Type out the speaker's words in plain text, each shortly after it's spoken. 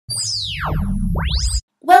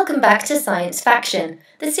Welcome back to Science Faction,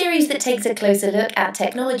 the series that takes a closer look at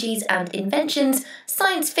technologies and inventions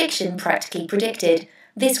science fiction practically predicted.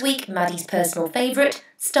 This week, Maddie's personal favourite,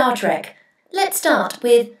 Star Trek. Let's start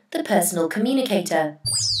with the personal communicator.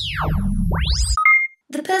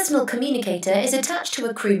 The personal communicator is attached to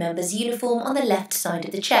a crew member's uniform on the left side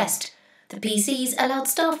of the chest. The PCs allowed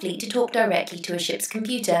Starfleet to talk directly to a ship's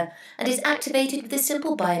computer and is activated with a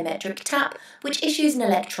simple biometric tap which issues an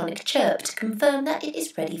electronic chirp to confirm that it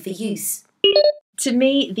is ready for use. To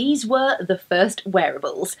me, these were the first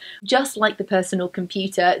wearables. Just like the personal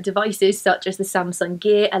computer, devices such as the Samsung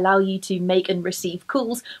Gear allow you to make and receive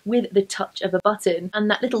calls with the touch of a button, and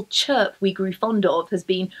that little chirp we grew fond of has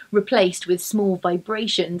been replaced with small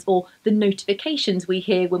vibrations or the notifications we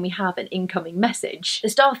hear when we have an incoming message. The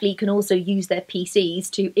Starfleet can also use their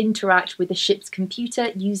PCs to interact with the ship's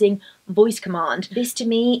computer using voice command. This to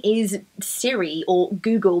me is Siri or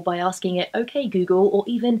Google by asking it, "Okay Google," or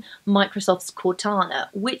even Microsoft's Cortana,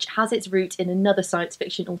 which has its root in another science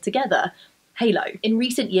fiction altogether, Halo. In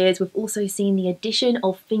recent years, we've also seen the addition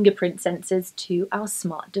of fingerprint sensors to our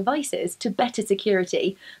smart devices to better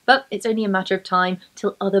security, but it's only a matter of time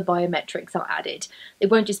till other biometrics are added. It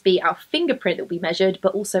won't just be our fingerprint that will be measured,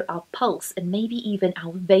 but also our pulse and maybe even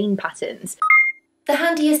our vein patterns. The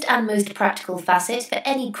handiest and most practical facet for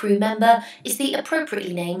any crew member is the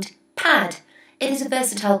appropriately named pad. It is a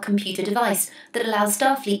versatile computer device that allows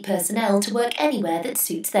Starfleet personnel to work anywhere that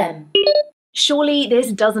suits them. Surely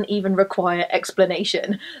this doesn't even require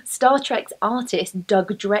explanation. Star Trek's artist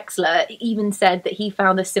Doug Drexler even said that he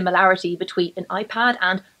found the similarity between an iPad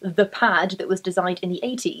and the pad that was designed in the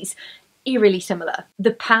 80s. Eerily similar.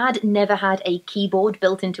 The pad never had a keyboard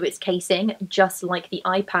built into its casing, just like the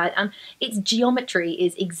iPad, and its geometry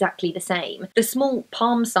is exactly the same. The small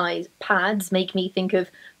palm-sized pads make me think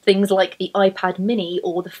of things like the iPad mini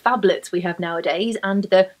or the phablets we have nowadays, and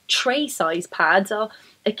the tray-size pads are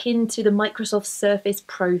akin to the Microsoft Surface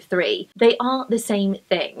Pro 3. They are the same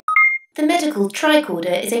thing. The medical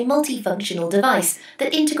tricorder is a multifunctional device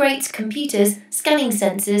that integrates computers, scanning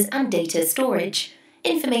sensors, and data storage.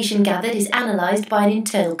 Information gathered is analysed by an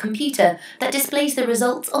internal computer that displays the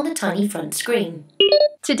results on the tiny front screen.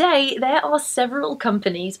 Today, there are several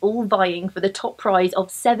companies all vying for the top prize of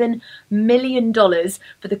 $7 million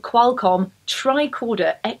for the Qualcomm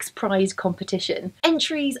Tricorder X Prize competition.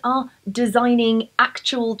 Entries are designing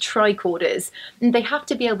actual tricorders, and they have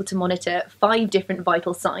to be able to monitor 5 different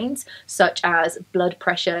vital signs, such as blood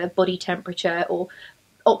pressure, body temperature, or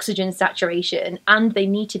oxygen saturation, and they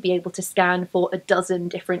need to be able to scan for a dozen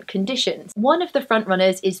different conditions. One of the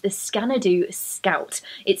frontrunners is the Scanadu Scout.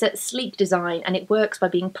 It's a sleek design and it works by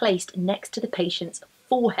being placed next to the patient's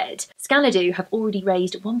forehead. Scanadu have already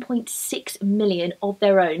raised 1.6 million of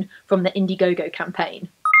their own from the Indiegogo campaign.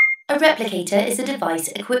 A replicator is a device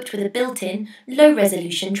equipped with a built-in,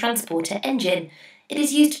 low-resolution transporter engine. It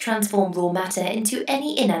is used to transform raw matter into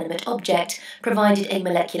any inanimate object, provided a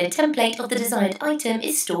molecular template of the desired item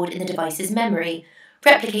is stored in the device's memory.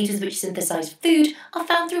 Replicators which synthesize food are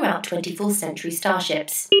found throughout 24th century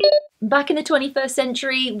starships. Back in the 21st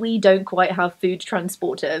century, we don't quite have food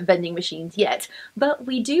transporter vending machines yet, but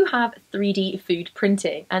we do have 3D food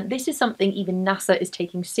printing, and this is something even NASA is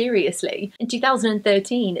taking seriously. In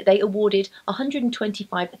 2013, they awarded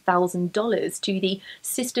 $125,000 to the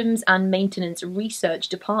Systems and Maintenance Research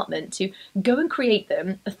Department to go and create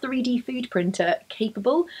them a 3D food printer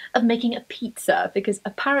capable of making a pizza, because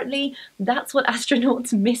apparently that's what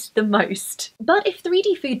astronauts miss the most. But if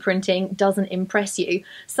 3D food printing doesn't impress you,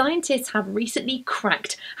 scientists have recently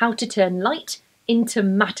cracked how to turn light into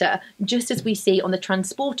matter, just as we see on the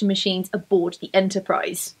transporter machines aboard the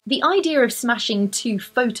Enterprise. The idea of smashing 2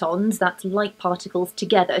 photons, that's light particles,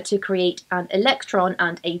 together to create an electron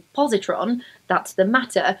and a positron, that's the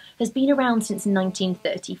matter, has been around since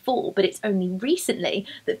 1934, but it's only recently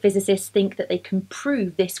that physicists think that they can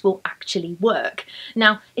prove this will actually work.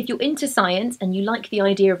 Now, if you're into science and you like the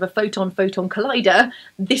idea of a photon-photon collider,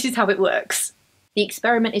 this is how it works. The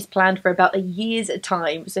experiment is planned for about a year's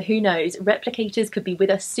time, so who knows, replicators could be with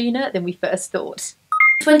us sooner than we first thought.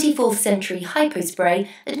 24th century hypospray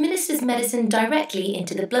administers medicine directly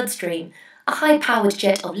into the bloodstream. A high-powered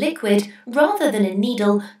jet of liquid, rather than a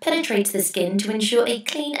needle, penetrates the skin to ensure a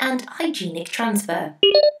clean and hygienic transfer.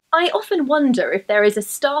 I often wonder if there is a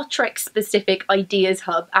Star Trek-specific ideas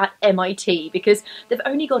hub at MIT, because they've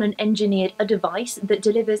only gone and engineered a device that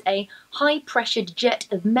delivers a high-pressured jet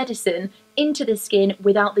of medicine into the skin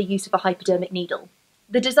without the use of a hypodermic needle.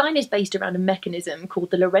 The design is based around a mechanism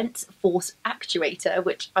called the Lorentz force actuator,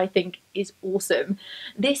 which I think is awesome.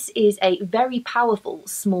 This is a very powerful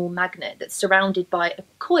small magnet that's surrounded by a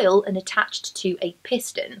coil and attached to a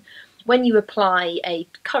piston. When you apply a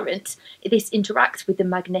current, this interacts with the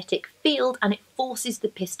magnetic field and it forces the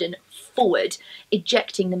piston forward,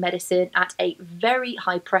 ejecting the medicine at a very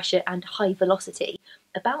high pressure and high velocity,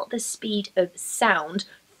 about the speed of sound,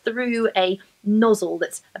 through a nozzle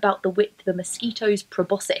that's about the width of a mosquito's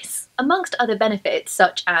proboscis. Amongst other benefits,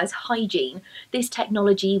 such as hygiene, this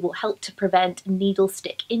technology will help to prevent needle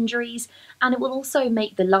stick injuries, and it will also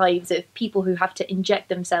make the lives of people who have to inject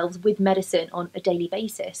themselves with medicine on a daily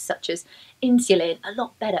basis, such as insulin, a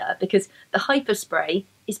lot better, because the hyperspray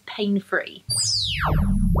is pain-free.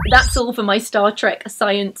 That's all for my Star Trek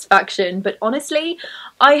science faction, but honestly,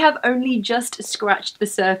 I have only just scratched the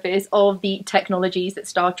surface of the technologies that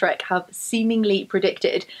Star Trek have seemingly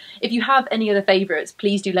predicted. If you have any other favourites,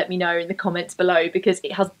 please do let me know in the comments below, because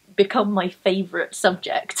it has become my favourite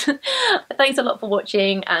subject. Thanks a lot for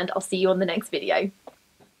watching, and I'll see you on the next video.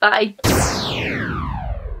 Bye!